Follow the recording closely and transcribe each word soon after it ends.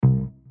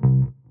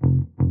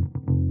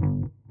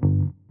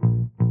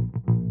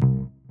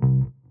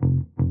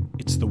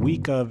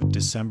week of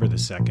December the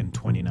 2nd,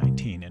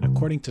 2019, and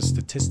according to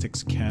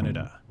Statistics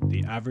Canada,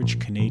 the average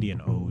Canadian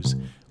owes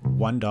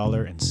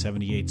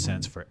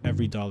 $1.78 for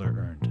every dollar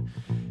earned.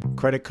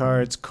 Credit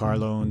cards, car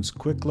loans,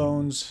 quick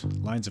loans,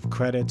 lines of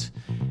credit,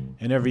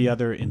 and every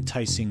other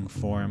enticing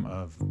form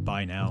of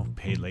buy now,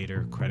 pay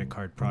later credit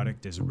card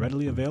product is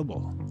readily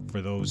available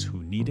for those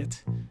who need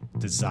it,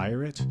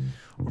 desire it,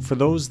 or for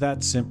those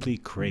that simply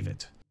crave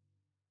it.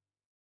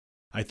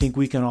 I think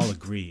we can all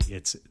agree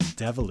it's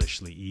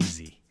devilishly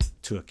easy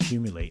to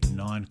accumulate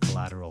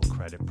non-collateral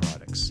credit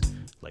products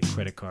like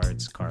credit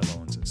cards, car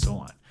loans, and so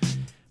on.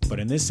 But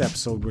in this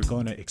episode, we're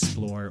going to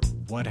explore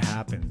what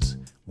happens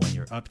when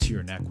you're up to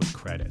your neck with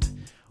credit,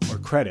 or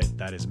credit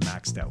that is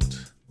maxed out,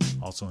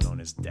 also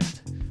known as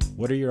debt.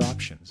 What are your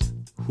options?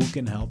 Who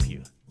can help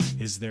you?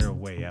 Is there a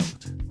way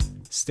out?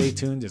 Stay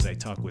tuned as I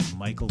talk with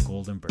Michael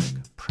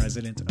Goldenberg,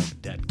 president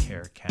of Debt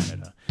Care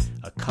Canada,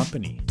 a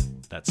company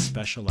that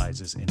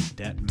specializes in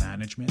debt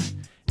management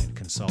and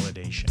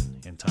consolidation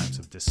in times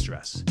of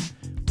distress.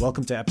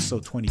 Welcome to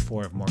episode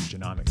 24 of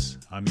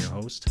Mortgagenomics. I'm your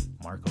host,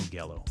 Marco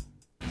Gello.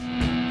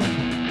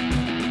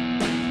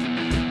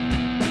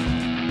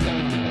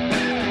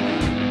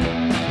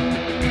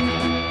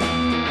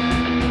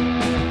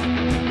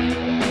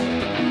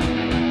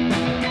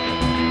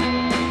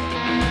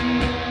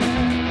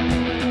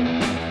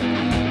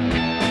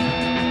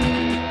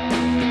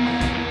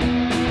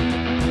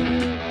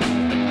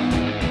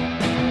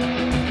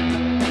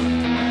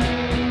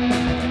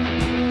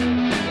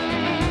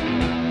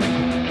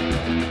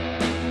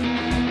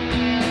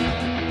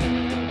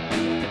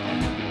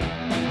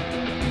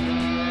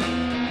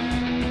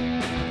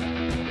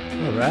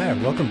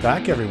 Welcome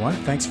back, everyone.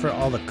 Thanks for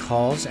all the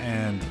calls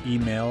and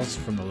emails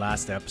from the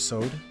last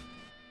episode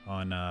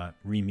on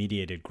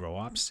remediated grow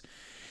ops.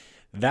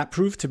 That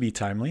proved to be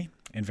timely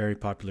and very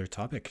popular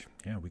topic.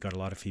 Yeah, we got a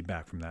lot of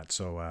feedback from that,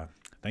 so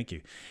thank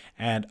you.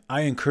 And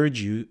I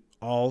encourage you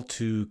all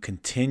to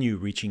continue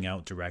reaching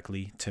out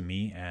directly to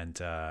me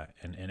and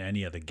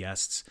any of the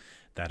guests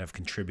that have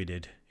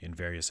contributed in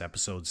various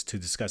episodes to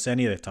discuss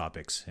any of the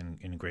topics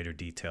in greater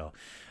detail.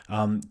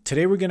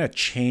 Today we're going to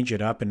change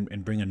it up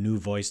and bring a new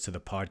voice to the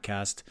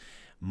podcast.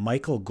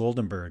 Michael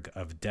Goldenberg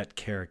of Debt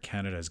Care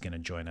Canada is going to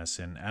join us.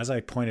 And as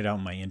I pointed out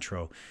in my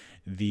intro,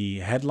 the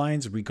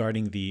headlines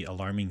regarding the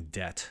alarming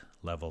debt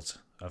levels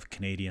of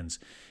Canadians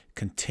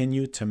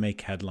continue to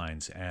make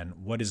headlines. And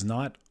what is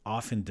not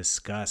often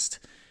discussed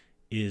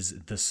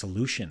is the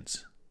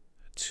solutions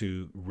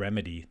to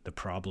remedy the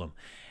problem.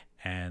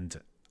 And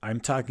I'm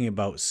talking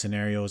about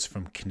scenarios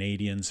from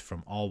Canadians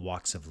from all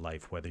walks of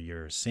life, whether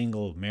you're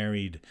single,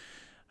 married,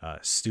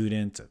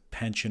 student,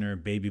 pensioner,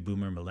 baby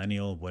boomer,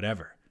 millennial,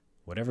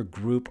 whatever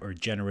group or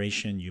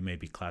generation you may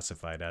be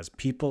classified as.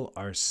 People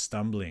are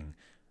stumbling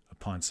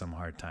upon some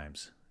hard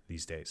times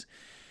these days,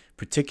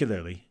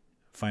 particularly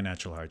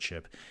financial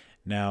hardship.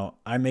 Now,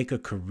 I make a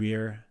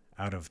career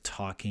out of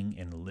talking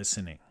and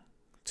listening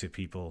to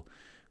people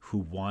who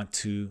want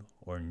to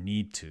or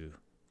need to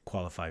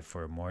qualify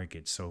for a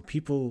mortgage. So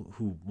people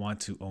who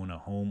want to own a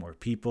home or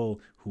people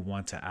who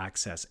want to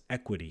access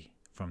equity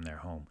from their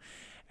home.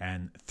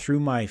 And through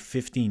my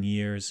 15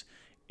 years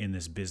in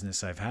this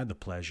business, I've had the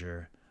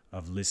pleasure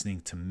of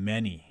listening to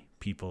many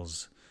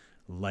people's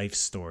life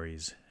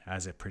stories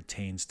as it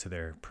pertains to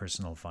their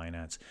personal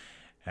finance.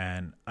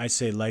 And I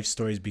say life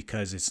stories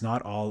because it's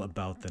not all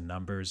about the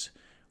numbers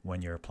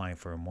when you're applying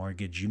for a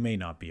mortgage. You may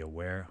not be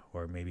aware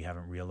or maybe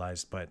haven't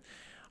realized, but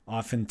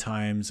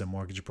oftentimes, a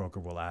mortgage broker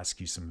will ask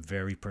you some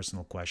very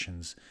personal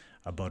questions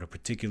about a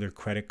particular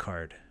credit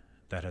card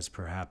that has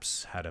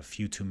perhaps had a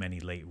few too many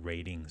late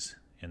ratings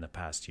in the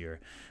past year.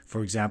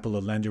 For example, a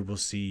lender will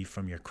see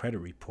from your credit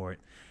report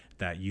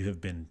that you have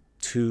been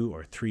 2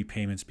 or 3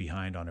 payments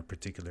behind on a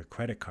particular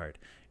credit card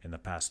in the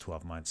past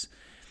 12 months.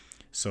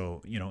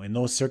 So, in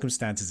those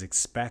circumstances,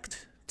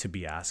 expect to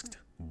be asked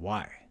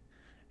why.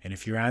 And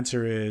if your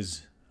answer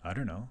is, I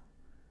don't know,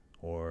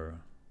 or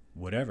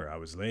whatever, I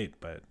was late,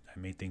 but I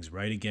made things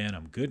right again,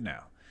 I'm good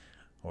now.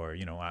 Or,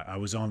 I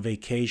was on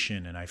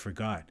vacation and I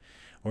forgot.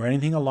 Or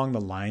anything along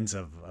the lines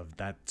of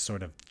that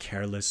sort of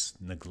careless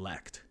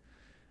neglect.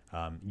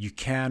 You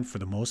can, for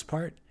the most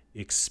part,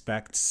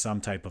 expect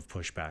some type of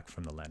pushback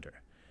from the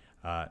lender.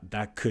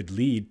 That could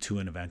lead to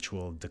an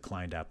eventual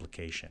declined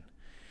application.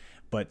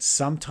 But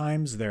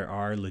sometimes there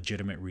are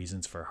legitimate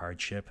reasons for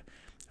hardship.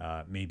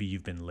 Maybe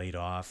you've been laid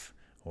off,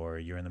 or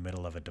you're in the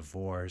middle of a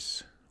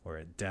divorce, or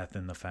a death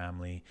in the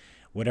family.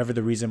 Whatever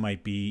the reason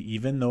might be,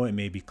 even though it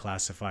may be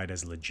classified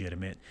as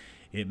legitimate,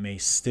 it may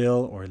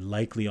still or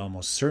likely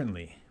almost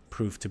certainly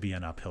prove to be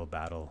an uphill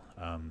battle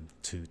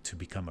to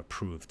become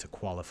approved, to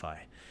qualify.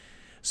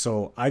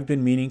 So I've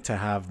been meaning to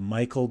have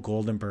Michael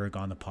Goldenberg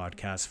on the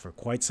podcast for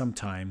quite some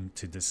time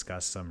to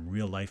discuss some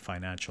real-life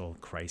financial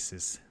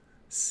crisis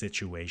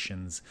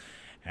situations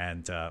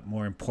and,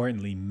 more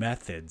importantly,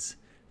 methods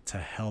to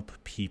help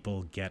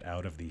people get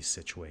out of these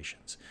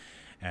situations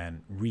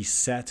and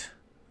reset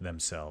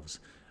themselves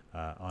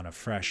on a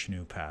fresh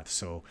new path.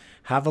 So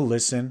have a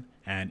listen.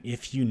 And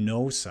if you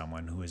know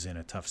someone who is in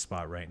a tough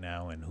spot right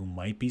now and who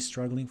might be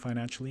struggling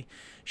financially,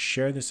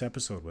 share this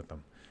episode with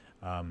them.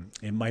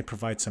 It might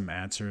provide some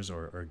answers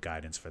or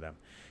guidance for them.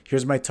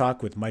 Here's my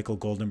talk with Michael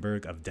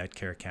Goldenberg of Debt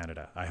Care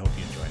Canada. I hope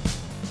you enjoy it.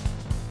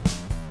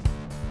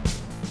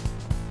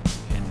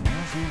 And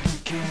now for the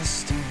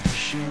guest of the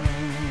show. And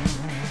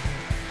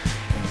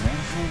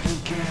now for the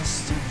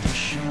guest of the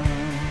show.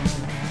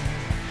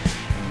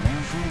 And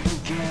now for the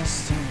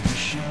guest of the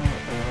show.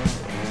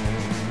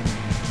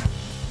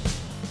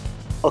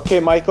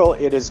 Okay, Michael,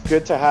 it is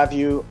good to have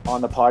you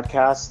on the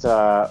podcast.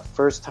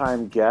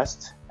 First-time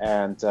guest,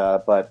 and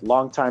but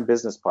long-time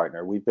business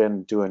partner. We've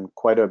been doing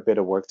quite a bit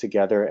of work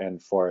together, and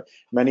for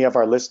many of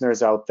our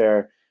listeners out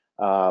there,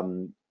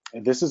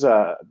 this is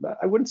I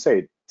wouldn't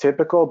say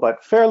typical,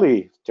 but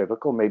fairly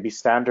typical, maybe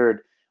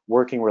standard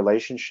working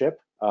relationship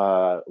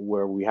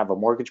where we have a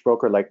mortgage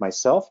broker like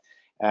myself,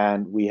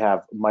 and we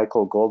have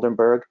Michael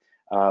Goldenberg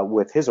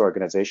with his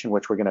organization,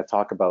 which we're going to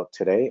talk about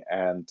today,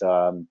 and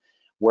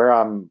where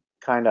I'm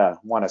kind of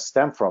want to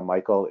stem from,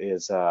 Michael,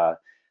 is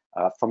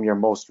from your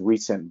most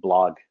recent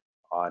blog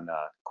on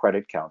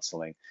credit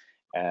counseling.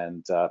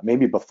 And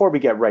maybe before we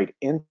get right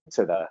into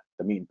the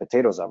meat and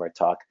potatoes of our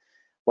talk,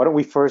 why don't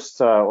we first,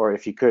 or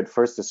if you could,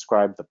 first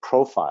describe the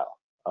profile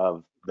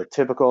of the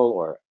typical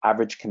or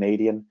average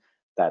Canadian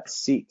that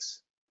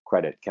seeks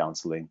credit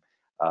counseling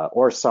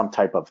or some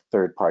type of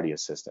third-party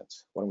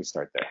assistance. Why don't we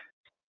start there?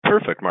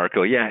 Perfect,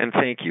 Marco. Yeah, and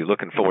thank you.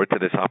 Looking forward to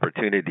this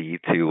opportunity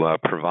to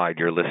provide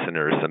your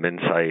listeners some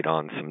insight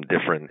on some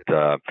different,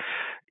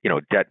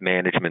 debt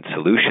management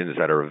solutions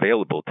that are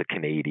available to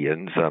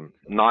Canadians.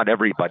 Not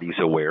everybody's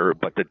aware,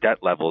 but the debt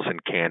levels in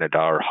Canada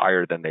are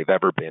higher than they've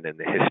ever been in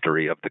the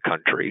history of the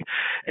country.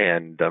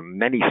 And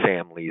many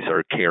families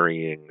are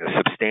carrying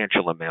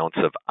substantial amounts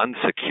of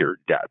unsecured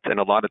debt. And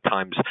a lot of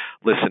times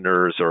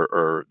listeners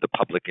or the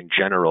public in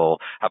general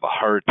have a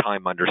hard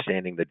time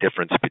understanding the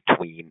difference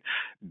between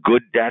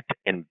good debt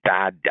and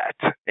bad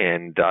debt.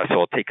 And so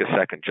I'll take a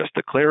second just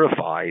to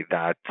clarify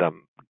that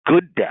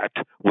good debt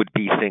would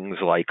be things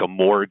like a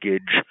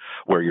mortgage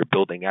where you're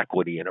building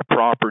equity in a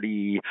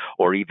property,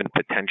 or even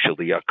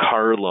potentially a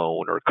car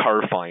loan or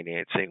car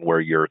financing where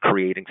you're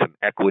creating some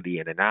equity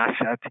in an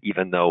asset,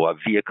 even though a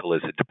vehicle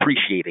is a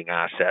depreciating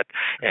asset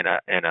and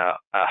a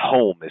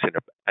home is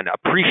an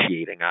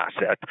appreciating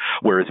asset.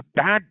 Whereas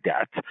bad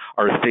debt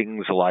are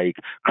things like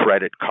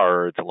credit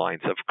cards,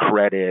 lines of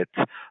credit,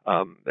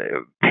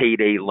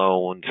 payday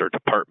loans or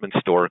department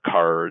store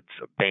cards,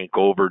 bank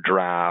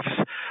overdrafts,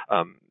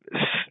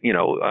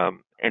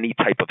 any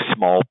type of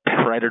small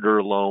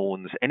predator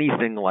loans,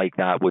 anything like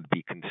that would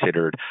be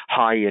considered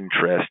high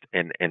interest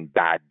and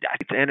bad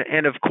debt.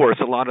 And of course,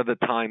 a lot of the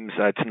times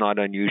that's not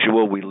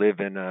unusual. We live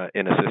in a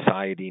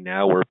society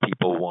now where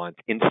people want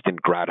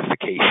instant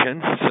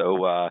gratification.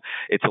 So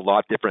it's a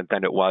lot different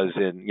than it was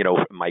in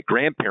my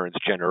grandparents'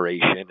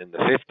 generation in the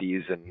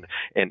 50s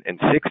and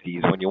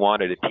 60s. When you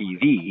wanted a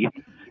TV,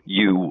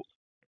 you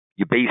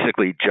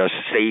basically just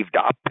saved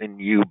up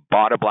and you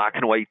bought a black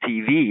and white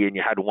TV and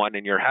you had one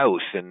in your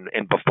house. And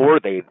before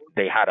they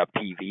had a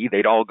TV,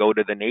 they'd all go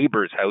to the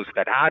neighbor's house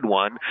that had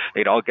one.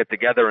 They'd all get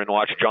together and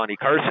watch Johnny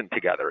Carson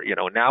together.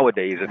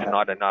 Nowadays it's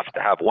not enough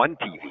to have one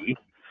TV.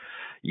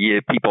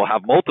 People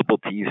have multiple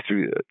TVs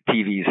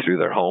through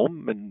their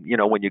home. And,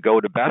 when you go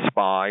to Best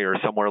Buy or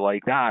somewhere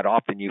like that,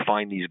 often you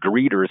find these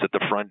greeters at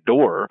the front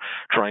door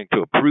trying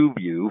to approve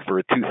you for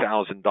a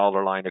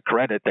 $2,000 line of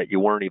credit that you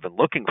weren't even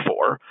looking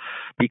for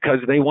because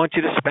they want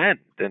you to spend.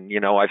 And,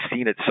 I've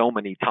seen it so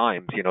many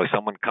times.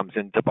 Someone comes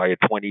in to buy a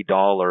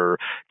 $20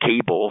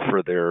 cable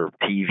for their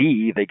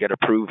TV. They get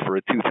approved for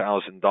a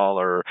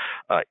 $2,000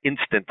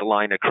 instant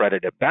line of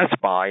credit at Best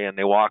Buy, and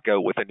they walk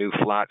out with a new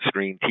flat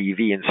screen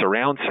TV and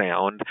surround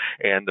sound.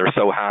 And they're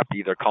so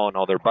happy they're calling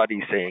all their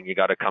buddies saying you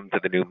got to come to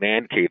the new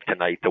man cave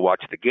tonight to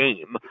watch the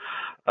game,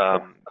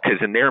 because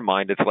in their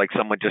mind it's like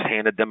someone just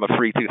handed them a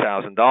free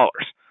 $2,000.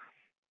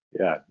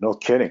 Yeah, no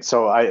kidding.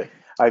 So I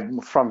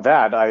from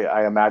that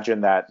I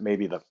imagine that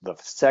maybe the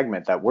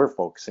segment that we're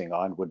focusing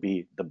on would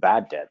be the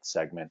bad debt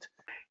segment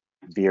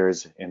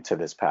veers into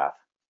this path.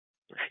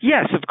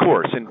 Yes, of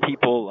course. And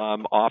people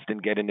often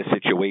get into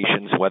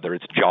situations, whether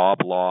it's job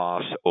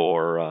loss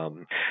or,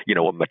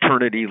 a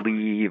maternity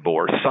leave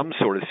or some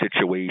sort of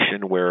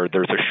situation where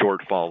there's a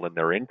shortfall in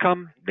their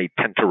income. They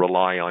tend to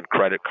rely on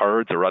credit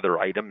cards or other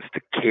items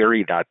to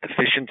carry that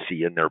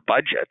deficiency in their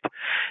budget.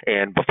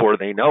 And before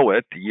they know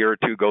it, a year or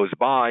two goes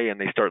by and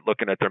they start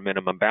looking at their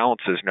minimum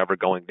balances never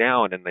going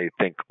down. And they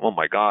think, oh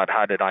my God,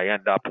 how did I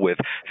end up with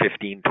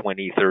 $15,000,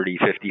 $20,000, $30,000,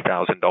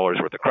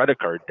 $50,000 worth of credit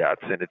card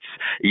debts? And it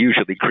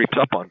usually creeps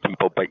up on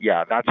people. But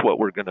yeah, that's what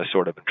we're going to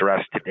sort of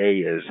address today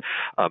is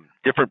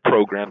different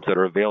programs that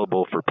are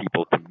available for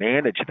people to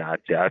manage that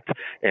debt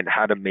and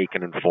how to make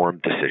an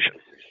informed decision.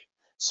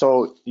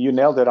 So you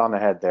nailed it on the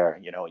head there.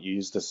 You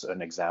used this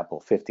an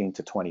example, 15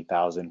 to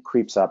 20,000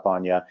 creeps up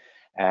on you.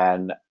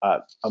 And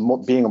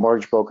being a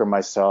mortgage broker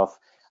myself,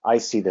 I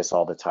see this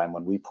all the time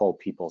when we pull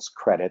people's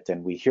credit,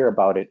 and we hear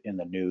about it in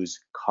the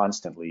news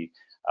constantly.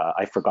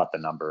 I forgot the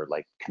number,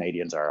 like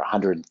Canadians are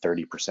 130%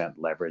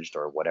 leveraged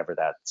or whatever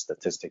that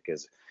statistic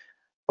is.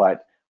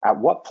 But at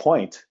what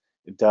point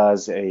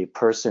does a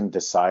person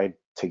decide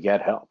to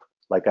get help?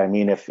 Like, I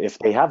mean, if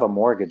they have a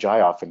mortgage,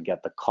 I often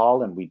get the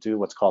call and we do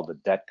what's called the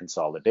debt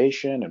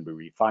consolidation and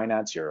we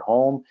refinance your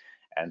home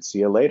and see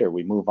you later.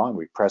 We move on,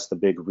 we press the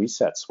big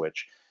reset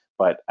switch.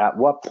 But at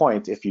what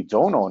point, if you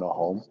don't own a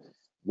home,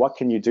 what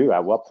can you do?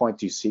 At what point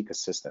do you seek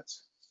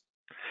assistance?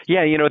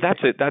 Yeah,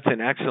 that's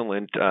an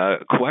excellent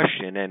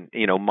question, and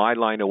my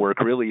line of work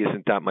really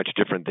isn't that much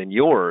different than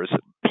yours.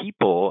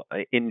 People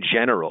in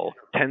general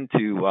tend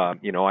to,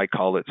 I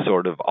call it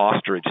sort of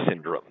ostrich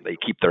syndrome. They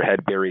keep their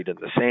head buried in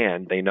the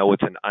sand. They know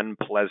it's an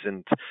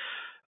unpleasant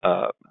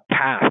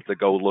path to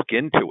go look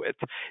into it,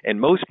 and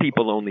most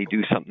people only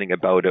do something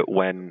about it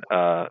when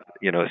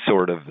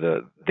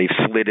they've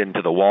slid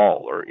into the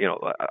wall, or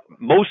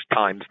most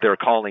times they're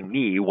calling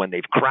me when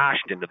they've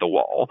crashed into the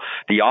wall.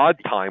 The odd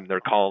time they're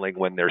calling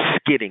when they're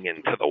skidding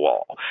into the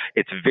wall.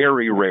 It's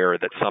very rare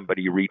that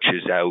somebody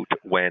reaches out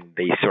when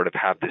they sort of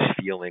have this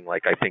feeling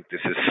like, I think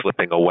this is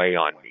slipping away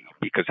on me,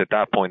 because at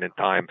that point in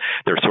time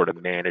they're sort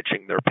of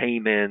managing their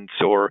payments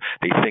or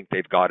they think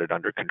they've got it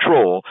under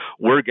control.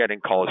 We're getting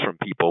calls from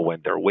people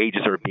when their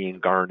wages are being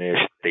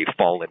garnished, they've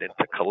fallen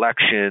into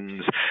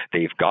collections,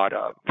 they've got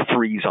a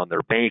freeze on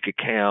their bank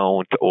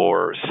account,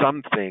 or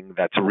something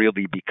that's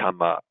really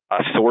become a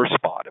sore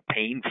spot, a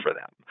pain for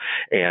them.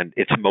 And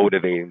it's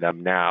motivating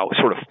them now,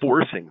 sort of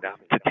forcing them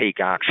to take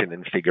action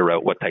and figure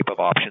out what type of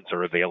options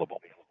are available.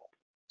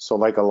 So,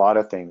 like a lot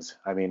of things,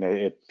 I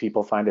mean,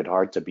 people find it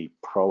hard to be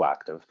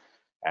proactive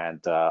and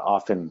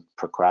often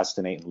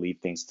procrastinate and leave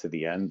things to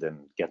the end and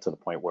get to the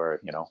point where,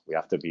 we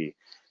have to be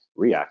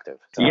reactive.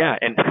 Yeah,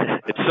 and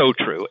it's so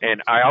true.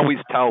 And I always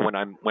tell when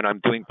I'm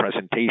doing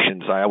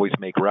presentations, I always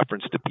make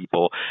reference to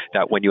people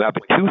that when you have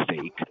a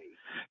toothache,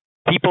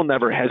 people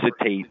never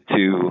hesitate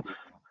to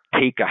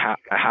take a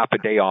half a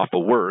day off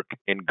of work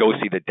and go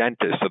see the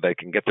dentist so they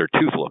can get their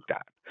tooth looked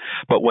at.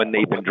 But when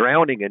they've been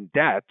drowning in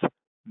debt,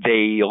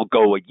 they'll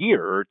go a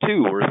year or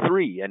 2 or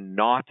 3 and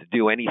not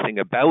do anything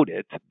about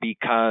it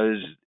because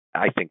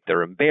I think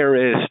they're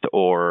embarrassed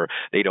or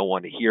they don't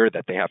want to hear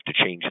that they have to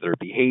change their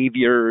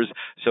behaviors.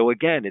 So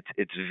again,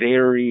 it's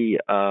very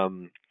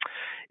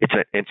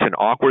it's an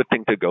awkward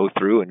thing to go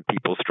through, and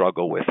people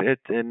struggle with it,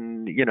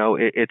 and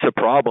it's a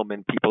problem,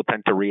 and people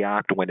tend to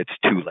react when it's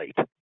too late.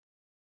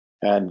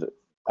 And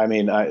I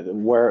mean,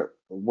 where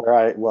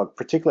I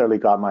particularly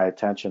got my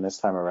attention this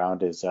time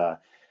around is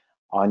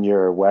on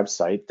your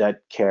website,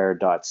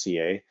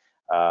 debtcare.ca.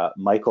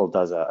 Michael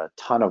does a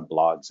ton of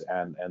blogs,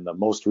 and the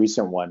most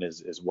recent one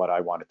is what I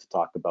wanted to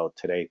talk about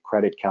today: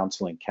 Credit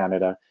Counseling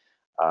Canada,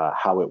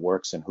 how it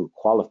works and who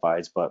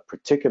qualifies. But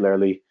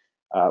particularly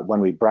when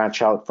we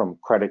branch out from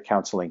Credit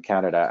Counseling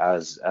Canada,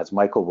 as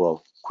Michael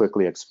will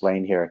quickly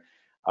explain here,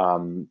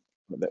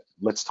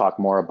 let's talk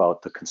more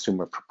about the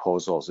consumer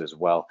proposals as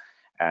well,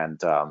 and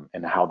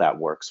how that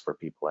works for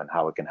people and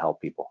how it can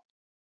help people.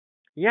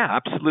 Yeah,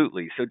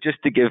 absolutely. So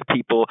just to give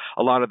people,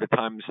 a lot of the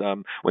times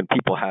when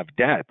people have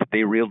debt,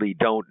 they really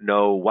don't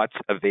know what's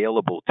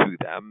available to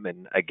them.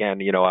 And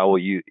again, I will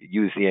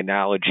use the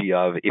analogy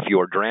of if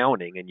you're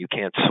drowning and you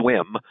can't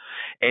swim,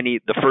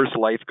 the first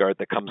lifeguard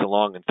that comes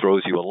along and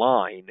throws you a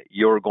line,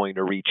 you're going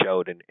to reach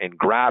out and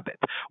grab it.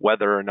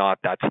 Whether or not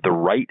that's the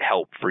right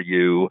help for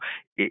you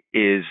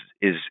is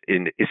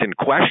in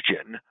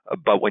question,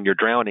 but when you're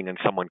drowning and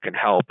someone can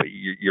help,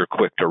 you're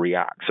quick to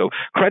react. So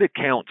credit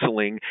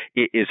counseling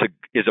is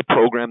a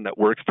program that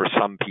works for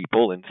some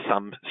people in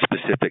some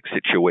specific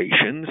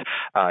situations.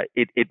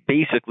 It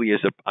basically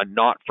is a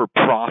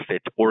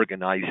not-for-profit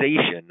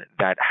organization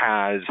that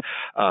has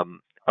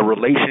a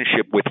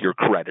relationship with your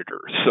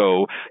creditors.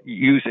 So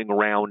using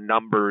round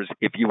numbers,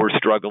 if you were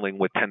struggling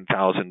with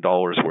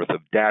 $10,000 worth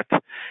of debt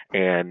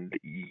and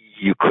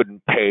you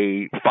couldn't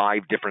pay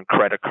 5 different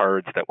credit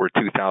cards that were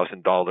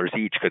 $2,000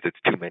 each because it's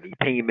too many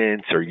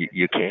payments, or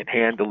you can't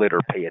handle it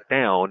or pay it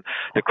down,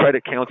 the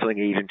credit counseling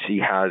agency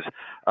has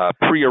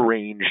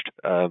prearranged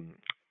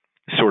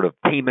sort of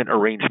payment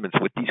arrangements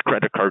with these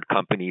credit card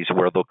companies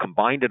where they'll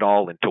combine it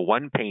all into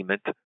one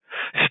payment,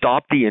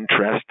 stop the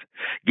interest,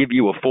 give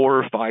you a 4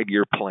 or 5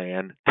 year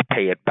plan to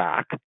pay it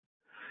back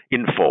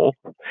in full.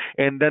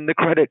 And then the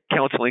credit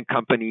counseling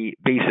company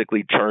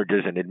basically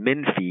charges an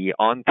admin fee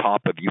on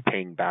top of you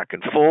paying back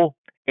in full,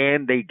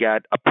 and they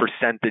get a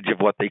percentage of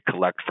what they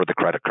collect for the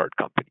credit card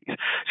companies.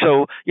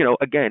 So,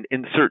 again,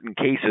 in certain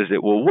cases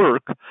it will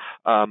work,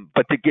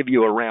 but to give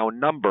you a round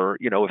number,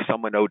 if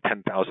someone owed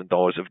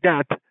 $10,000 of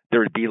debt, there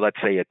would be, let's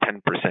say, a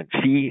 10%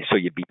 fee, so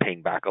you'd be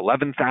paying back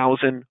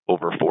 $11,000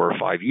 over 4 or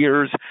 5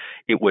 years.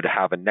 It would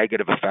have a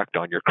negative effect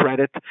on your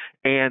credit,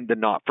 and the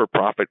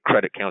not-for-profit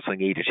credit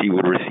counseling agency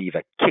would receive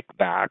a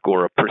kickback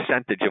or a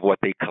percentage of what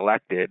they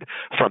collected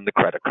from the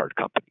credit card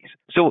companies.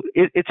 So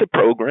it's a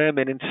program,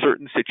 and in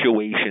certain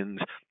situations,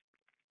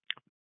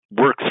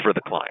 works for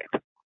the client.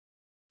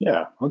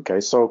 Yeah. Okay.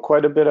 So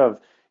quite a bit of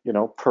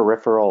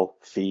peripheral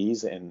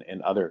fees and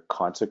other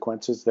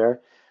consequences there.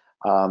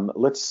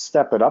 Let's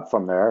step it up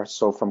from there.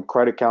 So from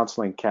Credit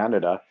Counseling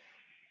Canada,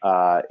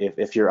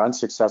 if you're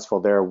unsuccessful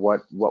there,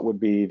 what would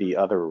be the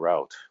other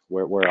route?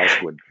 Where else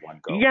would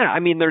one go? Yeah, I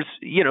mean,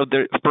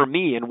 for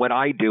me and what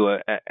I do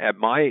at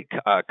my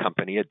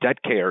company at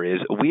Debt Care is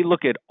we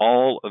look at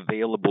all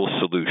available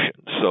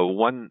solutions. So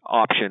one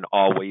option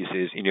always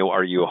is,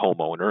 are you a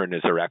homeowner and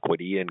is there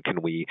equity and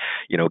can we,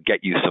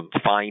 get you some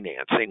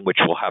financing, which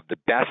will have the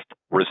best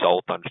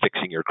result on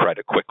fixing your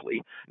credit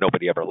quickly.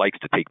 Nobody ever likes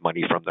to take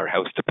money from their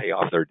house to pay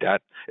off their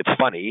debt. It's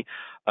funny.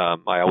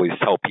 I always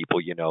tell people,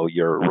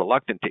 you're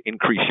reluctant to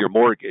increase your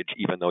mortgage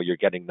even though you're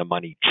getting the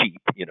money cheap,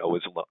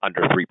 is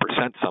under 3%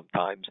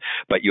 sometimes,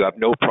 but you have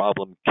no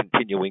problem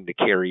continuing to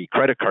carry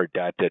credit card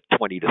debt at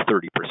 20 to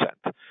 30%.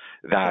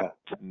 That,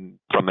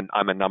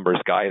 I'm a numbers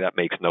guy, that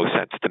makes no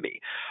sense to me.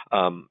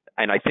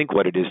 And I think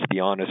what it is, to be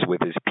honest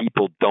with, is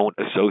people don't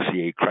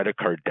associate credit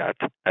card debt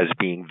as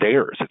being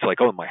theirs. It's like,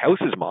 oh, my house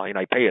is mine,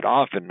 I pay it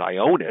off and I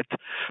own it,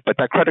 but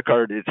that credit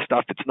card is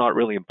stuff, it's not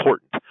really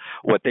important.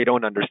 What they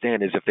don't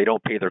understand is if they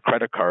don't pay their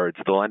credit cards,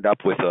 they'll end up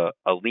with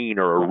a lien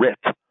or a writ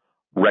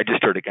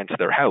registered against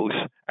their house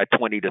at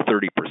 20 to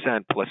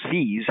 30% plus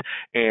fees,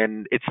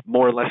 and it's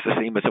more or less the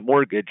same as a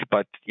mortgage,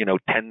 but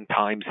 10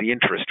 times the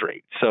interest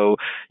rate. So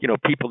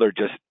people are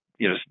just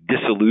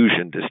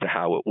disillusioned as to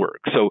how it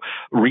works. So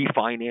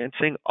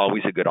refinancing,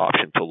 always a good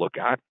option to look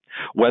at.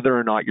 Whether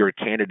or not you're a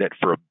candidate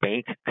for a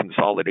bank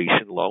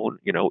consolidation loan,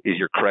 is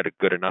your credit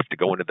good enough to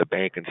go into the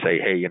bank and say,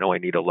 hey, I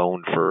need a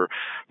loan for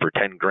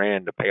 10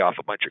 grand to pay off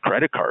a bunch of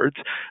credit cards.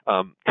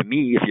 To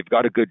me, if you've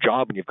got a good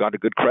job and you've got a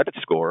good credit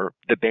score,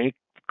 the bank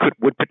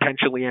would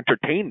potentially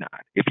entertain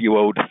that. If you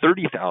owed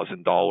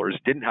 $30,000,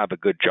 didn't have a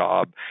good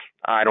job,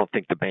 I don't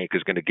think the bank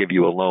is going to give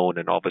you a loan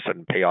and all of a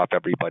sudden pay off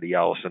everybody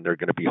else, and they're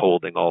going to be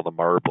holding all the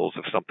marbles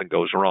if something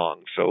goes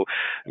wrong. So,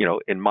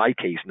 in my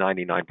case,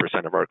 99%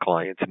 of our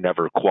clients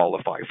never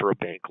qualify for a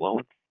bank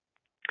loan.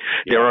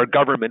 There are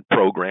government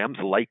programs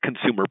like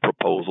consumer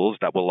proposals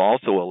that will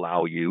also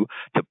allow you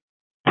to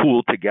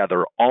pool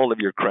together all of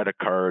your credit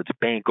cards,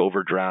 bank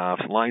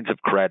overdrafts, lines of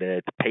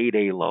credit,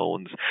 payday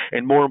loans,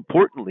 and more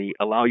importantly,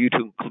 allow you to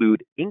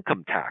include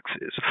income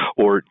taxes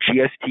or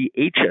GST,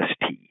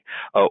 HST,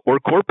 or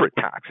corporate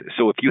taxes.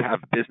 So if you have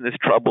business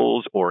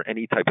troubles or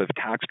any type of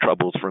tax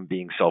troubles from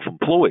being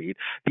self-employed,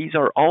 these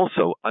are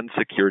also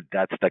unsecured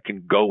debts that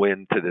can go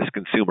into this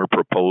consumer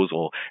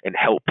proposal and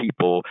help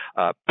people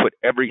put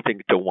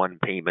everything to one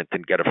payment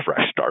and get a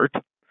fresh start.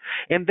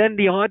 And then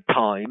the odd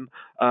time,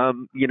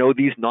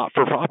 these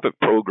not-for-profit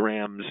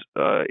programs,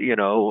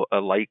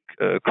 like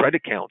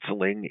credit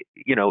counseling,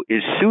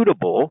 is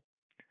suitable.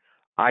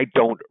 I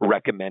don't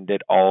recommend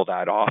it all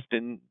that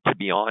often, to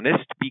be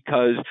honest,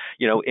 because,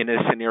 in a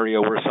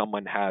scenario where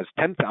someone has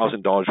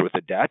 $10,000 worth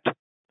of debt,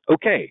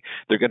 okay,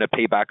 they're going to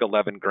pay back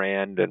 11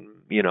 grand and,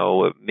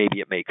 maybe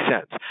it makes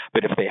sense.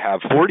 But if they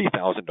have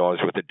 $40,000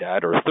 worth of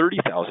debt or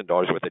 $30,000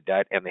 worth of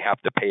debt and they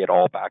have to pay it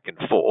all back in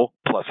full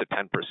plus a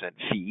 10%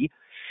 fee,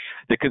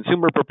 the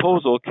consumer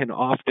proposal can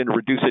often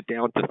reduce it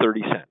down to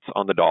 30 cents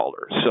on the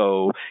dollar.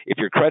 So if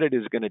your credit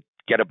is going to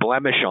get a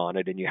blemish on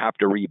it and you have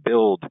to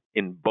rebuild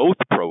in both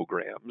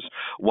programs,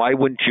 why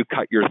wouldn't you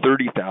cut your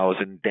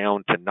 $30,000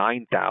 down to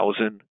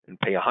 $9,000 and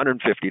pay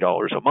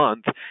 $150 a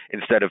month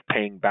instead of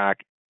paying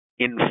back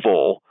in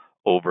full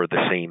over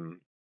the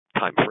same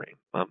time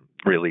frame?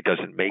 Really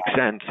doesn't make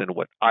sense. And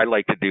what I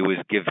like to do is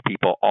give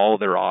people all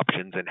their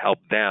options and help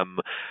them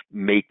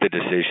make the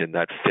decision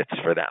that fits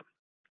for them.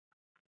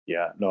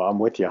 Yeah, no, I'm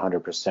with you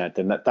 100%.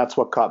 And that's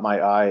what caught my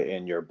eye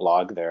in your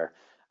blog there,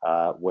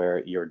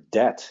 where your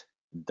debt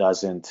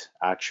doesn't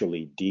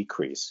actually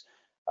decrease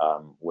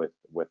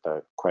with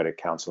the Credit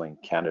Counseling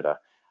Canada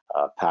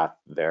path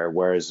there,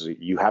 whereas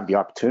you have the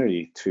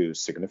opportunity to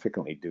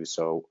significantly do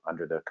so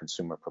under the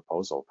consumer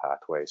proposal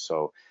pathway.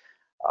 So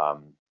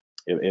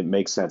it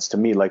makes sense to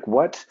me. Like,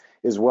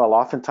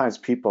 oftentimes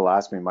people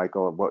ask me,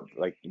 Michael,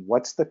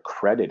 what's the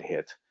credit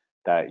hit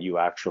that you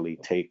actually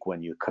take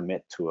when you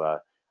commit to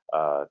a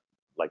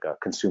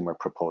consumer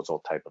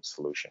proposal type of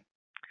solution?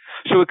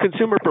 So a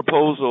consumer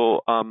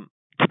proposal,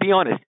 to be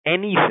honest,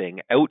 anything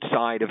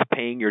outside of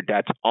paying your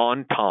debts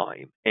on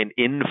time and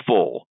in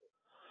full,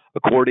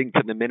 according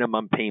to the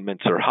minimum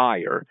payments or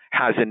higher,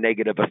 has a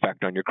negative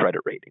effect on your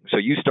credit rating. So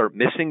you start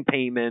missing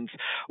payments,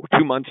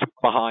 2 months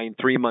behind,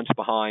 3 months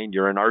behind,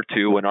 you're an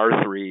R2 and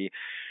R3,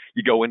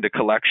 you go into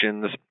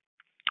collections,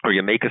 or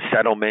you make a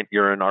settlement,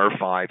 you're an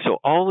R5. So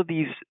all of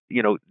these,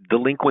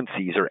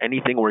 delinquencies or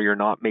anything where you're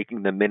not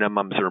making the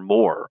minimums or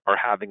more are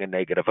having a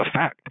negative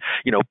effect.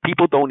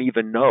 People don't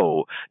even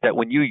know that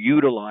when you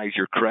utilize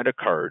your credit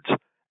cards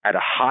at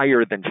a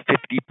higher than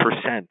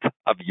 50%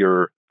 of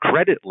your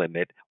credit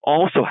limit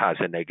also has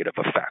a negative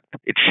effect.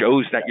 It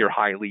shows that you're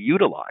highly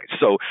utilized.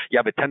 So you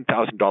have a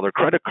 $10,000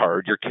 credit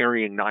card, you're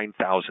carrying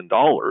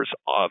 $9,000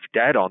 of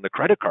debt on the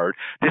credit card.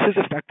 This is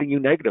affecting you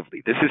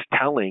negatively. This is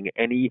telling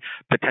any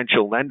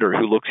potential lender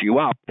who looks you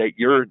up that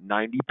you're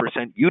 90%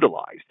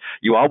 utilized.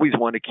 You always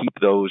want to keep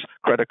those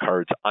credit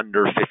cards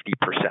under 50%.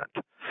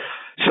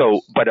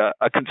 So, but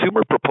a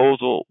consumer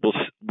proposal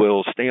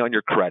will stay on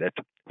your credit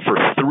for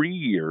 3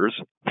 years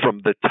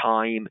from the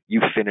time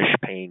you finish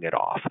paying it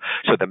off.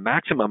 So the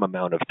maximum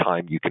amount of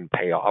time you can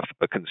pay off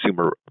a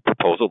consumer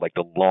proposal, like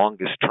the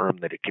longest term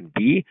that it can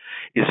be,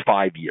 is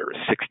 5 years,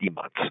 60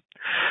 months.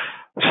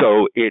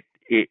 So if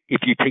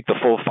you take the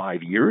full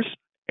 5 years,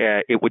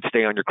 it would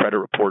stay on your credit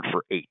report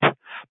for 8.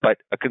 But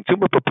a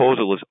consumer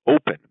proposal is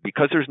open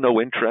because there's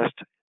no interest.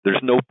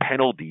 There's no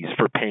penalties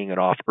for paying it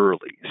off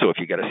early. So if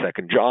you get a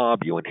second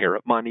job, you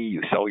inherit money,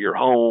 you sell your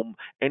home,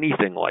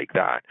 anything like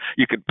that,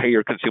 you can pay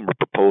your consumer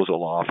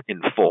proposal off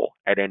in full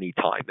at any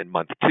time, in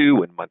month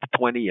 2, in month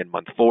 20, in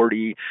month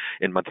 40,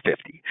 in month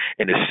 50.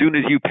 And as soon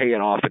as you pay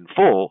it off in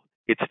full,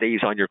 it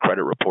stays on your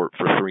credit report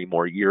for 3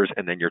 more years,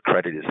 and then your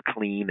credit is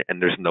clean and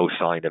there's no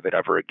sign of it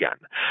ever again.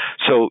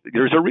 So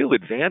there's a real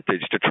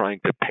advantage to trying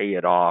to pay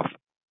it off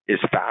as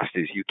fast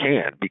as you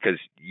can because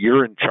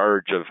you're in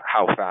charge of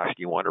how fast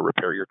you want to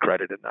repair your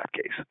credit in that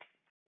case.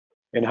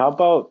 And how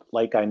about,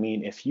 like, I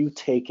mean, if you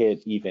take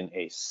it even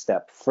a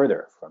step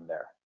further from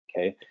there,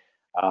 okay?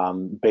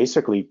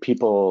 Basically,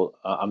 people,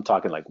 I'm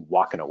talking like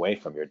walking away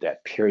from your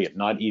debt, period,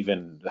 not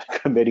even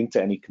committing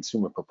to any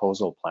consumer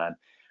proposal plan,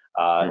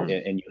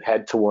 and you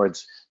head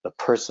towards the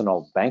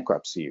personal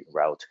bankruptcy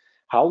route.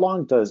 How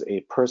long does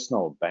a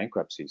personal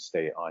bankruptcy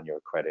stay on your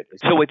credit?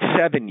 So it's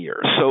 7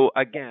 years. So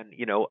again,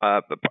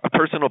 a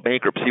personal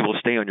bankruptcy will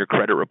stay on your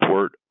credit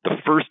report the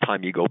first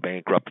time you go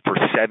bankrupt for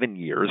 7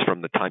 years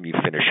from the time you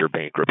finish your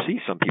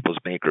bankruptcy. Some people's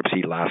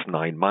bankruptcy lasts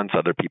 9 months.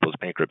 Other people's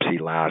bankruptcy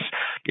lasts,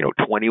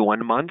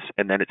 21 months,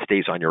 and then it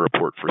stays on your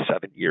report for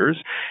 7 years.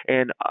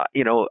 And,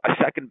 a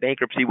second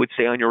bankruptcy would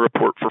stay on your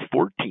report for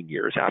 14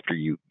 years after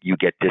you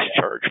get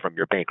discharged from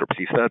your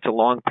bankruptcy. So that's a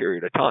long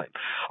period of time.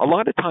 A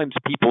lot of times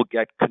people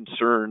get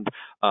concerned,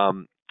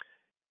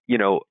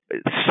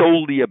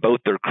 solely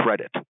about their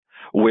credit.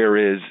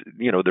 Whereas,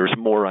 there's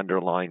more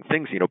underlying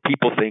things.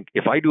 People think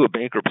if I do a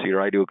bankruptcy or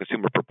I do a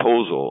consumer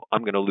proposal,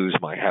 I'm going to lose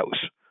my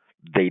house.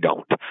 They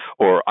don't.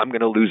 Or I'm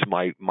going to lose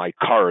my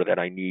car that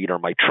I need or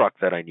my truck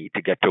that I need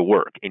to get to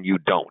work. And you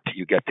don't.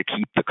 You get to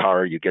keep the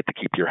car. You get to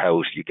keep your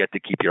house. You get to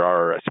keep your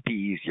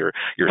RRSPs, your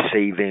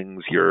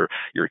savings, your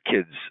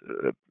kids,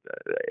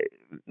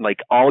 like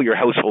all your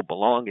household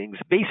belongings.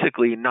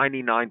 Basically,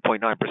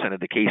 99.9%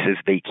 of the cases,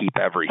 they keep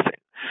everything.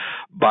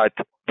 But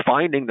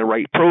finding the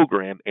right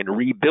program and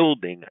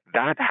rebuilding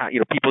that,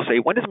 people say,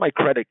 when does my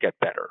credit get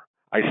better?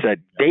 I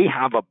said, they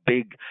have a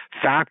big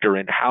factor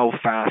in how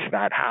fast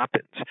that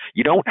happens.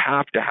 You don't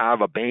have to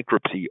have a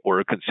bankruptcy or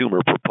a consumer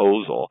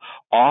proposal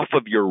off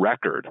of your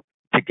record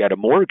to get a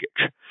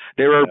mortgage.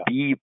 There are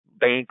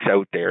banks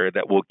out there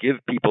that will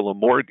give people a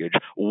mortgage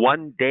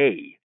one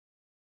day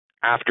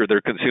after their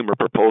consumer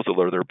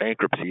proposal or their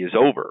bankruptcy is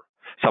over.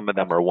 Some of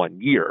them are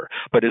 1 year.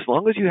 But as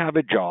long as you have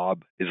a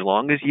job, as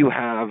long as you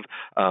have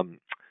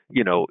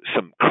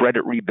some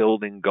credit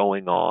rebuilding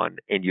going on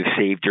and you've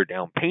saved your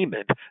down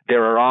payment,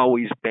 there are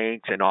always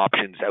banks and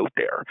options out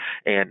there.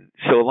 And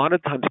so a lot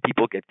of times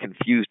people get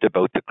confused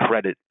about the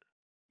credit,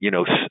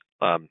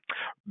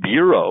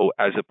 bureau,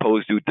 as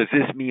opposed to, does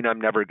this mean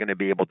I'm never going to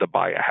be able to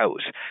buy a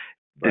house?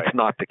 Right. It's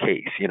not the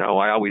case.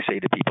 I always say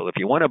to people, if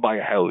you want to buy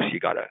a house, you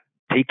got to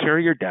take care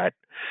of your debt.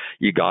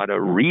 You got to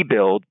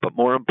rebuild, but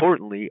more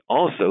importantly,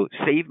 also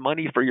save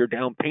money for your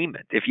down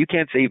payment. If you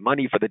can't save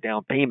money for the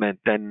down payment,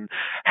 then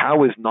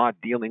how is not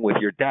dealing with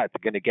your debt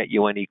going to get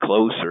you any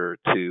closer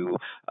to,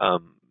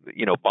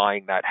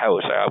 buying that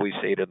house? I always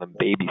say to them,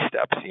 baby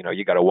steps.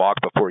 You got to walk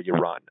before you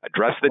run.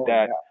 Address the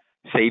debt,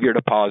 save your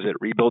deposit,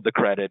 rebuild the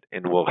credit,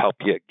 and we'll help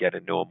you get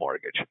into a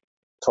mortgage.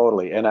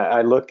 Totally. And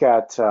I look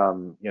at,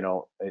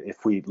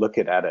 if we look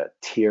at a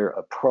tier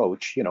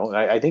approach,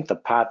 I think the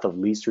path of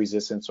least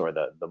resistance, or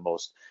the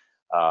most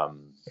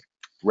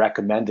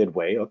recommended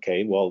way,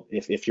 okay, well,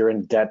 if you're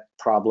in debt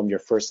problem, your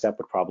first step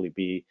would probably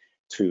be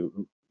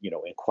to,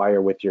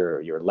 inquire with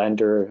your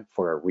lender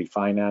for a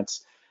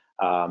refinance.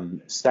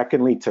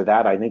 Secondly to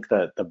that, I think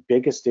the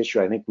biggest issue,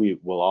 I think we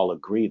will all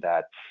agree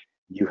that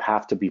you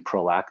have to be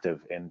proactive.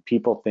 And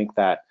people think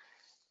that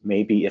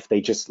maybe if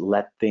they just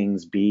let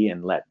things be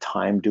and let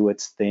time do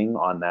its thing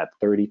on that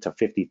 $30,000 to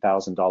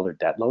 $50,000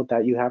 debt load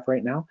that you have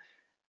right now,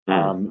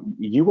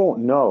 you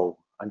won't know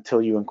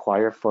until you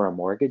inquire for a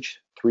mortgage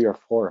 3 or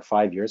 4 or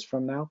 5 years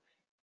from now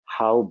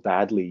how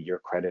badly your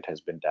credit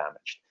has been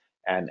damaged.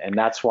 And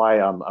that's why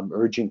I'm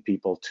urging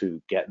people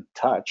to get in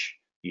touch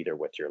either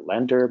with your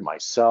lender,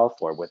 myself,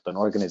 or with an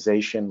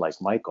organization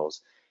like Michael's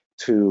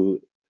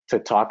to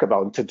talk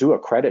about and to do a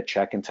credit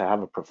check and to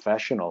have a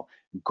professional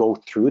go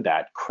through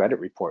that credit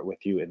report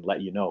with you and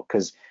let you know,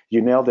 because you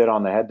nailed it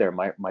on the head there,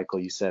 Michael.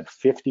 You said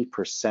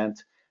 50%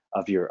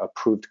 of your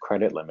approved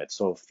credit limit.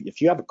 So if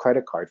you have a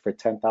credit card for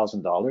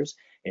 $10,000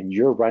 and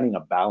you're running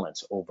a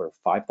balance over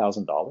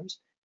 $5,000,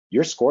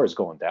 your score is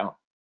going down.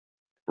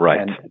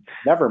 Right. And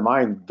never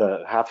mind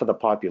the half of the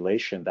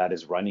population that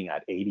is running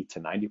at 80 to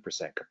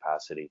 90%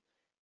 capacity.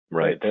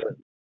 Right. The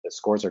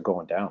scores are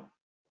going down.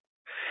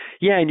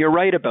 Yeah, and you're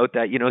right about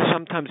that.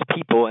 Sometimes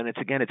people, and it's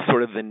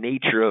sort of the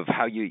nature of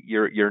how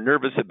you're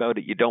nervous about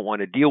it. You don't want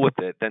to deal with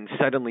it. Then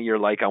suddenly you're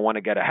like, I want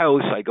to get a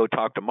house. I go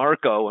talk to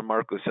Marco, and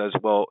Marco says,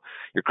 well,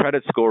 your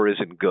credit score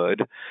isn't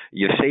good.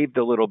 You saved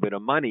a little bit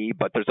of money,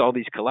 but there's all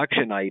these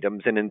collection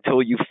items, and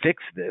until you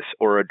fix this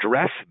or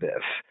address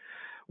this,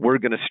 we're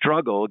going to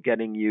struggle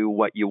getting you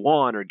what you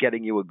want or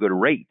getting you a good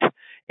rate.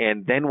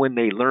 And then when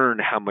they learn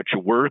how much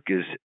work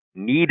is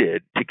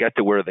needed to get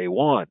to where they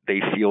want, they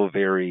feel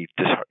very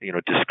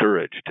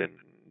discouraged and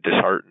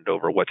disheartened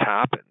over what's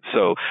happened.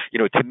 So,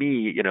 to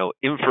me,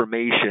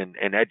 information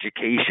and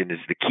education is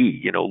the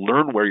key.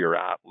 Learn where you're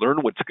at, learn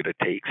what's going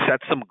to take,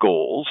 set some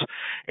goals,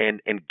 and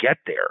get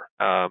there.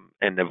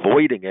 And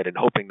avoiding it and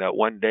hoping that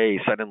one day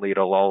suddenly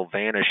it'll all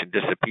vanish and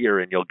disappear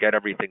and you'll get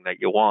everything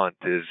that you want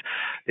is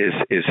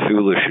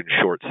foolish and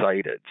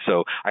short-sighted.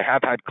 So I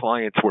have had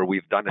clients where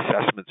we've done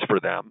assessments for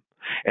them,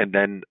 and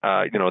then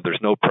there's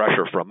no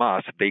pressure from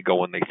us. They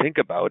go and they think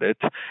about it,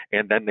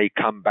 and then they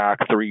come back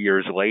 3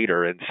 years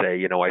later and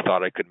say, I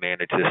thought I could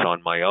manage this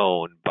on my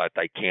own, but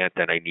I can't,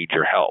 and I need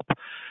your help.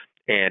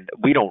 And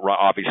we don't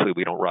rub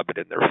it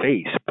in their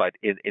face, but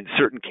in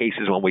certain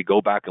cases, when we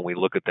go back and we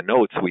look at the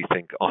notes, we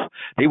think, oh,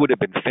 they would have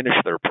been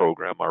finished their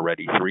program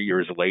already 3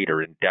 years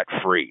later and debt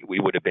free. We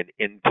would have been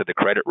into the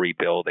credit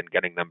rebuild and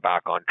getting them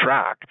back on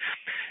track.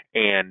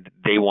 And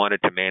they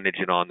wanted to manage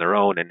it on their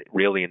own. And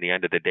really, in the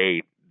end of the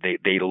day,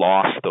 they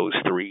lost those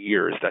 3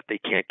 years that they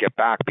can't get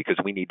back, because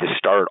we need to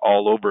start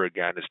all over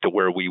again as to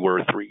where we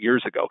were 3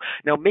 years ago.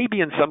 Now, maybe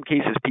in some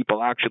cases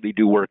people actually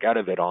do work out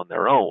of it on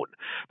their own,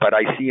 but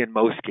I see in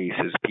most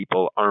cases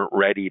people aren't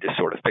ready to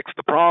sort of fix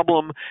the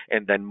problem,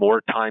 and then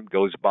more time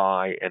goes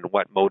by, and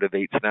what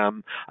motivates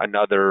them?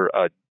 Another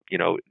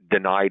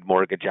denied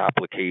mortgage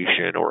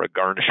application or a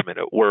garnishment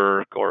at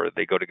work, or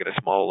they go to get a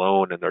small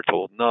loan and they're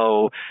told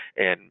no,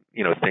 and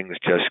things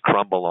just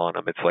crumble on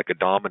them. It's like a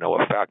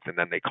domino effect, and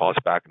then they call us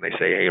back and they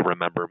say, hey,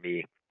 remember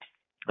me?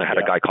 I had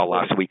a guy call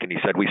last week and he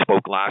said, we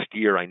spoke last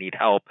year, I need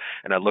help.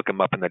 And I look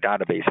him up in the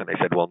database and I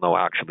said, well, no,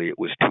 actually it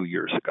was 2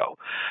 years ago.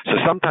 So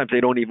sometimes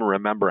they don't even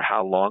remember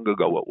how long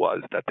ago it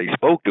was that they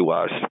spoke to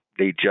us.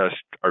 They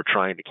just are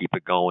trying to keep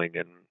it going.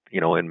 And,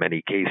 in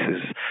many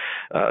cases,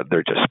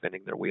 they're just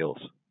spinning their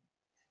wheels.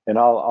 And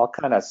I'll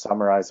kind of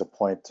summarize a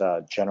point,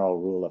 general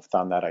rule of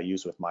thumb that I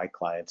use with my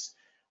clients.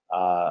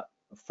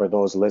 For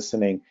those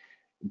listening,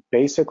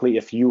 basically,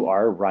 if you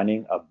are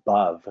running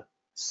above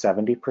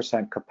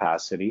 70%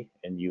 capacity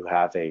and you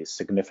have a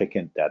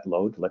significant debt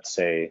load, let's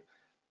say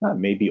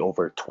maybe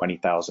over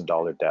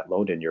 $20,000 debt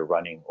load, and you're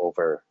running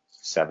over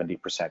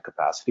 70%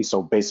 capacity.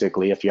 So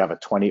basically, if you have a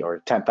 $20,000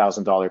 or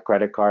 $10,000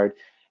 credit card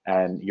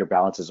and your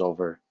balance is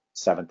over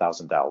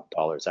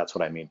 $7,000, that's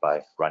what I mean by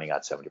running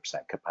at 70%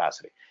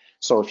 capacity.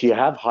 So if you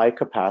have high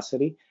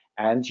capacity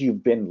and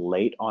you've been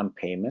late on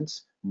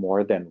payments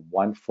more than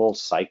one full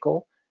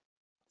cycle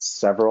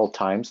several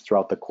times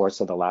throughout the course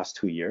of the last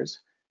 2 years,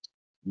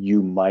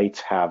 you might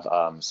have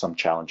some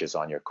challenges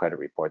on your credit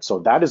report. So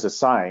that is a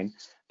sign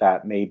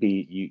that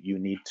maybe you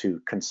need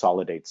to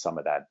consolidate some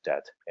of that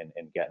debt and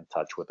get in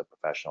touch with a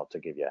professional to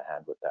give you a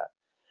hand with that.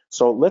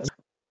 So let's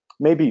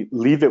maybe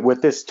leave it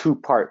with this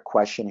two-part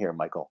question here,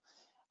 Michael.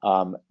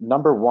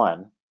 Number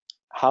one,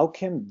 how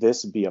can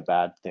this be a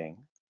bad thing?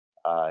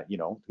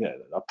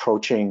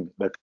 Approaching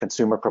the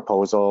consumer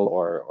proposal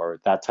or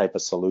that type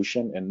of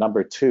solution. And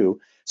number two,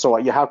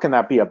 so how can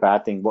that be a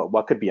bad thing?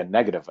 What could be a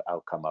negative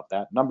outcome of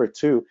that? Number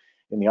two,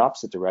 in the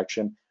opposite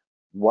direction,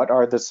 what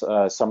are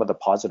some of the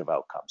positive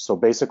outcomes? So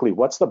basically,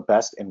 what's the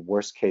best and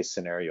worst case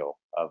scenario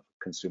of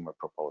consumer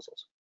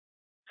proposals?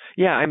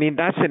 Yeah, I mean,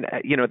 that's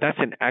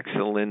an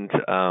excellent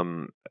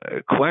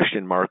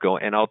question, Marco.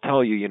 And I'll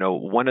tell you,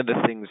 one of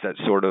the things that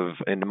sort of,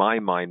 in my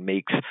mind,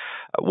 makes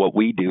what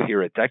we do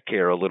here at Debt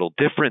Care a little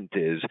different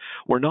is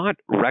we're not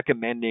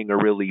recommending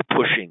or really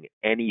pushing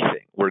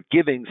anything. We're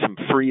giving some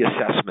free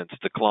assessments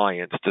to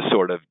clients to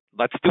sort of,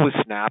 let's do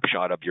a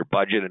snapshot of your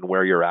budget and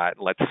where you're at,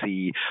 and let's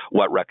see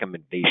what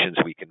recommendations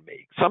we can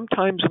make.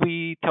 Sometimes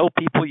we tell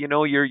people,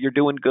 you're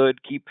doing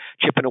good, keep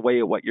chipping away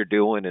at what you're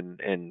doing,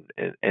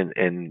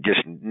 and just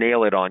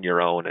nail it on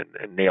your own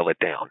and nail it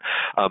down.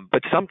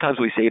 But sometimes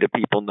we say to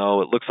people,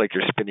 no, it looks like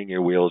you're spinning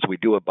your wheels. We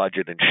do a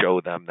budget and show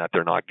them that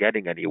they're not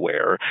getting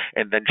anywhere,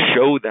 and then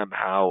show them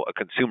how a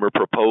consumer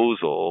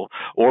proposal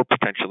or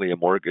potentially a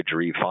mortgage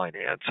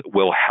refinance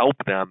will help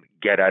them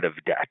get out of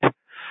debt.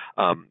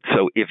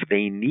 So if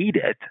they need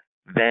it,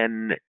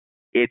 then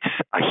it's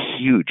a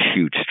huge,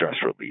 huge stress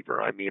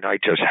reliever. I mean, I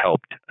just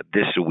helped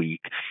this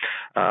week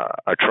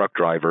a truck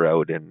driver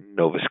out in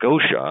Nova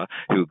Scotia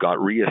who got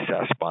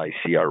reassessed by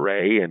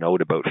CRA and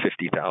owed about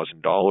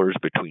 $50,000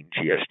 between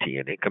GST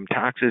and income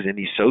taxes. And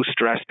he's so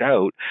stressed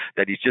out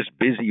that he's just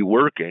busy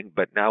working,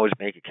 but now his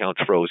bank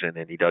account's frozen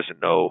and he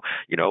doesn't know,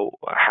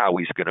 how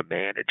he's going to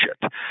manage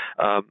it.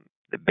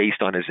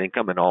 based on his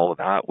income and all of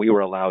that, we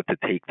were allowed to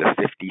take the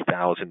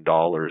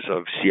 $50,000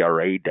 of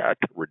CRA debt,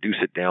 reduce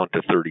it down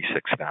to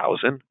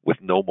 $36,000 with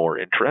no more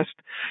interest.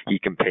 He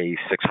can pay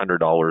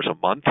 $600 a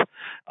month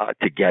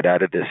to get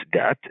out of this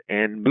debt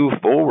and move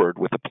forward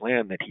with a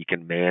plan that he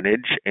can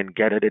manage and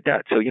get out of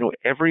debt. So,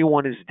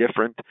 everyone is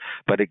different,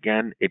 but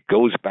again, it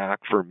goes back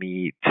for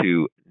me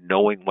to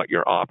knowing what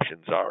your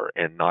options are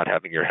and not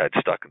having your head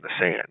stuck in the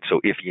sand. So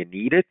if you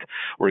need it,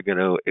 we're going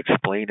to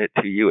explain it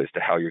to you as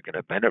to how you're going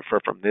to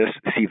benefit from this,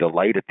 see the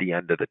light at the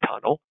end of the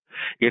tunnel.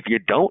 If you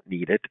don't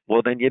need it,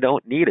 well, then you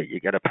don't need it.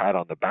 You get a pat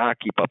on the back,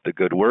 keep up the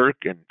good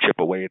work, and chip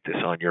away at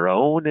this on your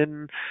own.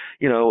 And,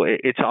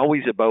 it's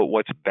always about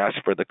what's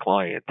best for the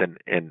client.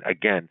 And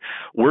again,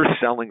 we're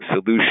selling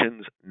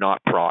solutions,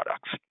 not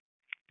products.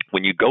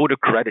 When you go to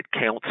credit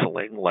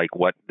counseling, like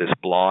what this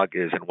blog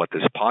is and what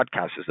this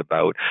podcast is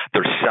about,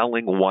 they're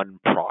selling one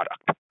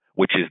product,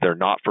 which is their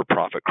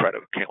not-for-profit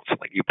credit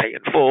counseling. You pay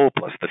in full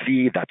plus the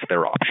fee, that's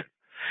their option.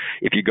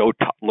 If you go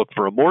look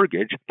for a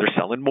mortgage, they're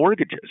selling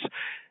mortgages.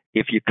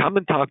 If you come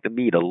and talk to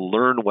me to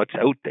learn what's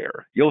out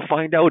there, you'll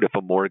find out if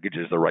a mortgage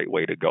is the right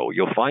way to go.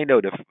 You'll find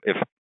out if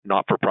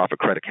not-for-profit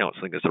credit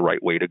counseling is the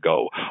right way to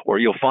go, or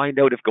you'll find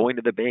out if going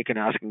to the bank and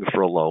asking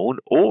for a loan,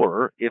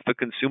 or if a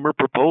consumer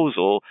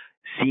proposal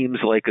seems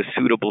like a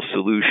suitable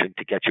solution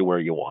to get you where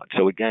you want.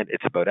 So again,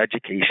 it's about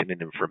education and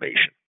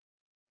information.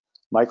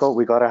 Michael,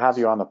 we got to have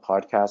you on the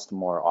podcast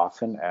more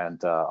often,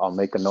 and I'll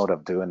make a note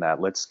of doing that.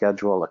 Let's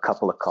schedule a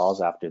couple of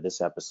calls after this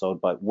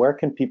episode, but where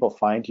can people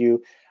find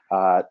you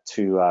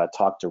to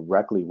talk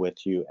directly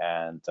with you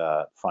and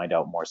find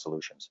out more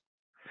solutions?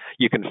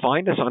 You can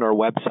find us on our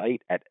website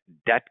at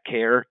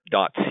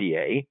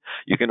debtcare.ca.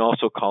 You can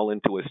also call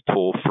into us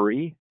toll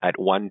free at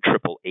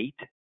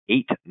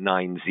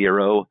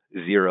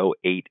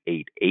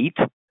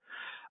 1-888-890-0888.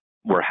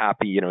 We're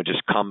happy,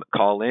 just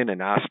call in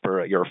and ask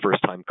for your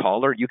first time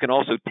caller. You can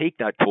also take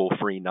that toll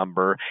free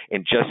number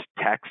and just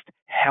text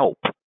help.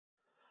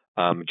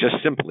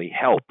 Just simply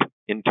help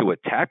into a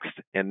text,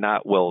 and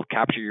that will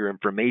capture your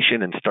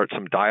information and start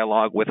some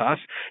dialogue with us.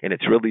 And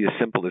it's really as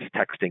simple as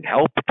texting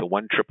help to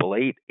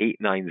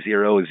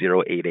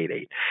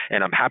 1-888-890-0888.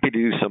 And I'm happy to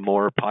do some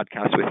more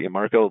podcasts with you,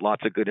 Marco.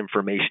 Lots of good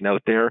information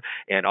out there,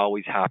 and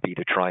always happy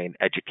to try and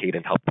educate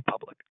and help the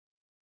public.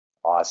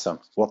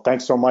 Awesome. Well,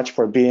 thanks so much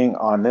for being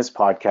on this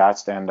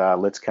podcast, and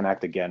let's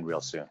connect again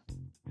real soon.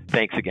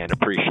 Thanks again.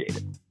 Appreciate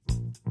it.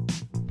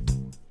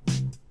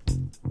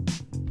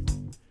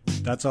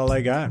 That's all I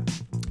got.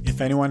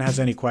 If anyone has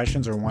any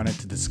questions or wanted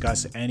to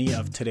discuss any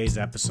of today's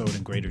episode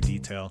in greater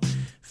detail,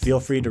 feel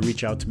free to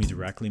reach out to me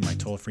directly. My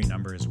toll-free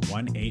number is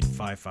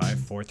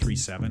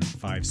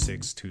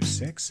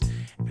 1-855-437-5626,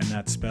 and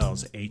that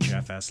spells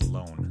HFS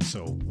Loan.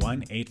 So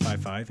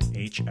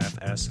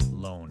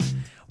 1-855-HFS-LOAN.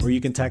 Or you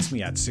can text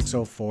me at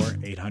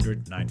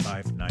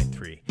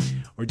 604-800-9593.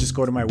 Or just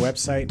go to my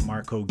website,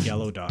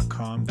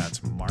 marcogello.com.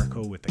 That's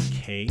Marco with a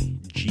K,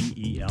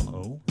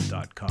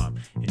 Gelo.com,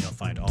 and you'll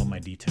find all my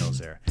details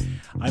there.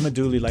 I'm a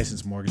duly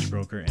licensed mortgage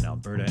broker in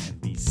Alberta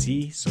and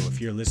BC, so if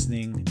you're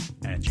listening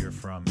and you're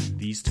from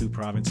these two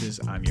provinces,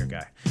 I'm your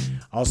guy.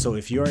 Also,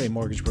 if you're a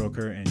mortgage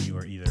broker and you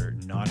are either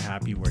not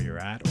happy where you're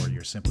at or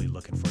you're simply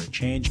looking for a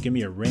change, give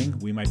me a ring.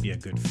 We might be a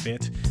good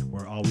fit.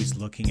 We're always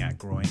looking at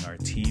growing our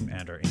team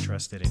and are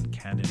interested in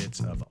candidates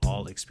of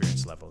all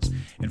experience levels.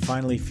 And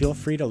finally, feel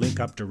free to link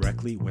up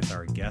directly with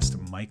our guest,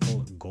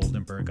 Michael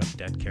Goldenberg of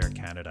Debt Care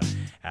Canada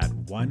at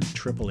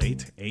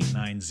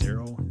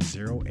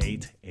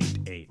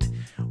 1-888-890-0888,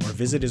 or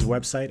visit his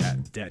website at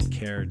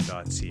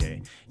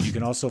debtcare.ca. You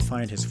can also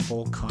find his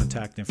full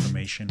contact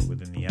information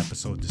within the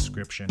episode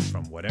description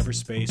from whatever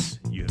space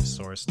you have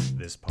sourced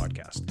this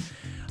podcast.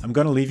 I'm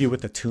going to leave you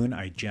with a tune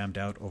I jammed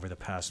out over the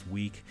past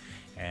week,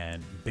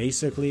 and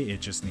basically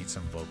it just needs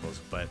some vocals,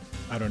 but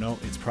I don't know,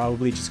 it's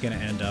probably just going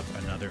to end up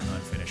another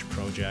unfinished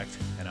project,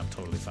 and I'm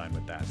totally fine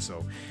with that.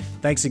 So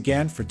thanks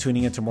again for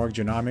tuning into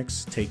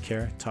Mortgageonomics. Take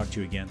care. Talk to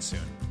you again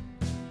soon.